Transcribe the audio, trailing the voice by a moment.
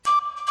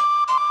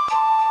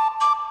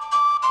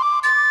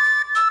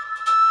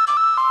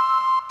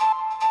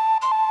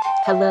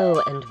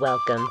Hello and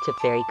welcome to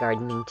Fairy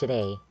Gardening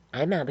Today.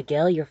 I'm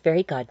Abigail, your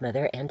fairy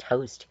godmother and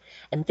host,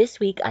 and this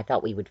week I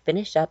thought we would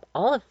finish up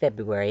all of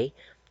February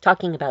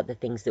talking about the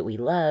things that we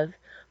love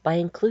by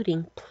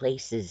including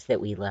places that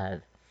we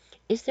love.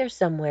 Is there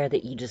somewhere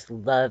that you just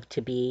love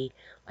to be,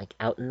 like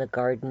out in the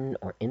garden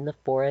or in the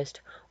forest,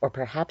 or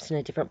perhaps in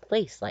a different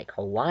place like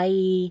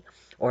Hawaii,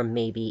 or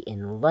maybe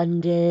in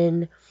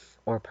London,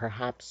 or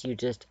perhaps you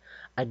just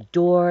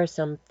adore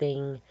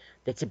something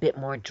that's a bit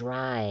more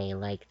dry,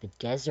 like the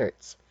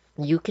deserts?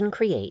 You can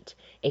create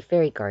a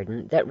fairy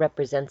garden that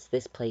represents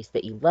this place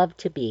that you love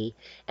to be,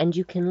 and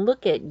you can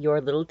look at your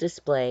little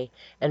display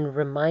and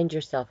remind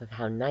yourself of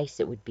how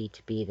nice it would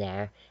be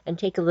there, and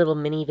take a little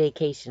mini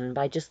vacation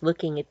by just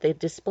looking at the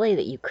display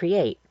that you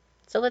create.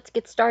 So let's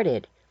get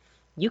started.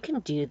 You can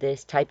do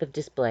this type of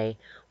display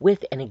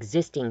with an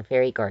existing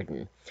fairy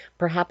garden.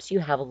 Perhaps you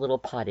have a little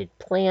potted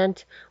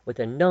plant with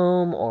a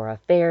gnome or a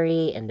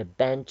fairy and a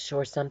bench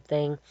or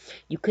something.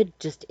 You could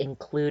just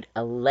include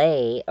a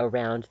lei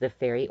around the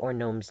fairy or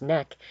gnome's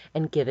neck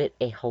and give it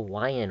a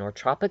Hawaiian or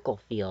tropical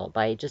feel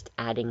by just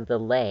adding the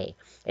lei.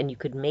 And you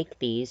could make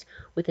these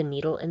with a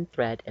needle and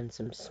thread and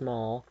some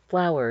small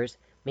flowers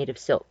made of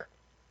silk.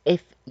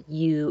 If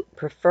you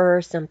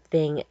prefer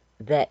something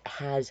that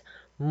has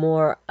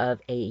more of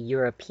a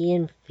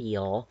European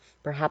feel,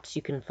 perhaps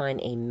you can find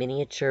a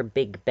miniature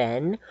Big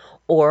Ben,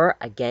 or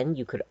again,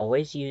 you could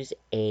always use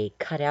a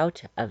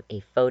cutout of a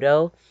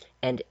photo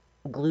and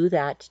glue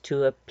that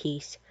to a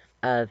piece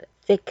of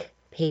thick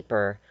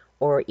paper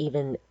or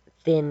even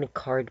thin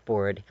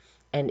cardboard.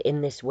 And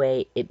in this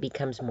way, it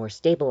becomes more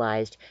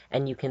stabilized,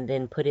 and you can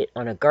then put it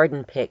on a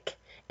garden pick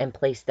and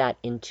place that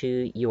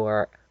into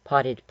your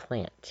potted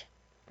plant.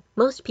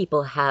 Most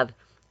people have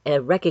a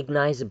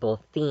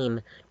recognizable theme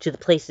to the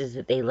places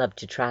that they love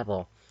to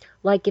travel.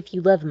 Like if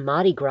you love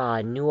Mardi Gras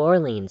in New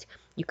Orleans,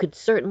 you could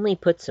certainly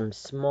put some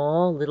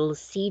small little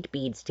seed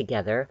beads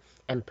together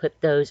and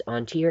put those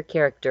onto your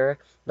character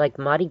like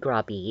Mardi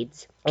Gras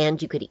beads.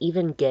 And you could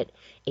even get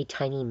a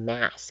tiny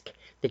mask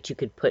that you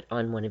could put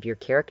on one of your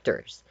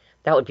characters.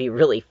 That would be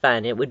really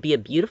fun. It would be a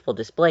beautiful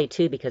display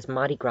too, because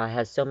Mardi Gras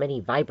has so many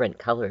vibrant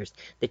colors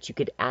that you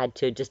could add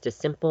to just a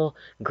simple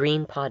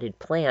green potted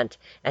plant,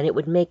 and it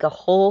would make a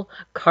whole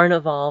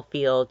carnival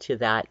feel to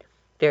that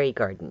fairy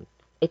garden.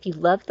 If you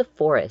love the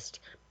forest,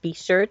 be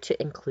sure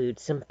to include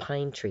some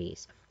pine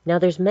trees. Now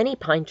there's many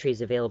pine trees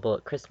available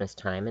at Christmas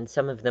time, and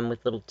some of them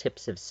with little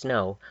tips of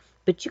snow,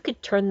 but you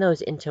could turn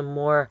those into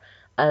more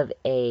of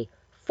a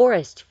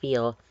forest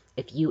feel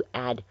if you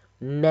add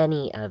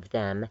many of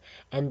them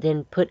and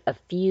then put a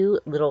few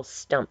little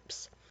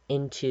stumps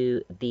into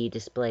the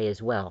display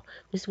as well.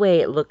 This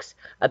way it looks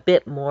a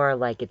bit more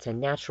like it's a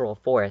natural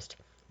forest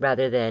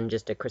rather than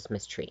just a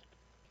Christmas tree.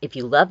 If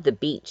you love the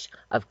beach,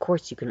 of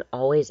course you can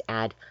always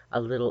add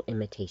a little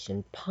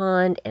imitation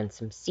pond and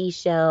some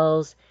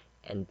seashells,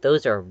 and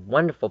those are a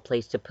wonderful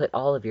place to put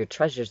all of your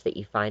treasures that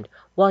you find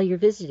while you're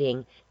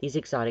visiting these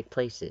exotic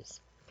places.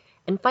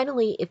 And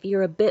finally, if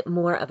you're a bit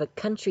more of a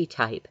country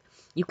type,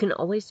 you can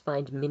always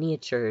find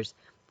miniatures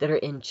that are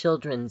in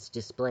children's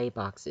display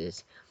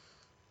boxes.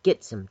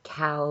 Get some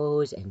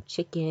cows and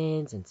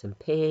chickens and some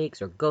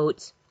pigs or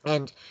goats,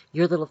 and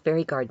your little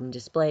fairy garden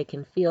display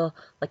can feel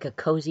like a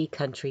cozy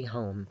country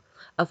home.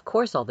 Of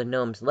course, all the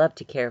gnomes love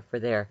to care for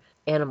their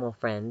animal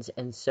friends,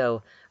 and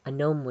so a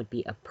gnome would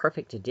be a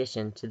perfect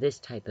addition to this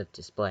type of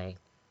display.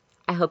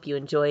 I hope you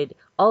enjoyed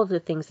all of the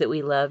things that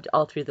we loved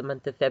all through the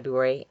month of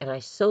February, and I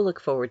so look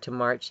forward to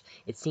March.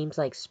 It seems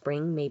like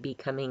spring may be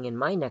coming in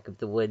my neck of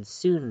the woods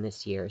soon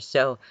this year,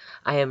 so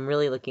I am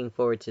really looking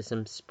forward to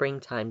some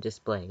springtime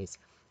displays.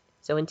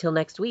 So until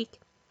next week,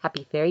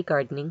 happy fairy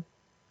gardening.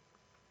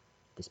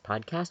 This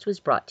podcast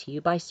was brought to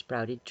you by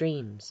Sprouted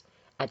Dreams.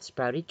 At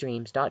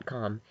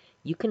sprouteddreams.com,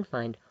 you can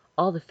find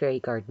all the fairy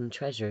garden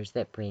treasures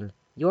that bring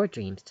your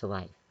dreams to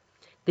life.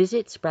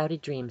 Visit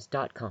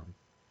sprouteddreams.com.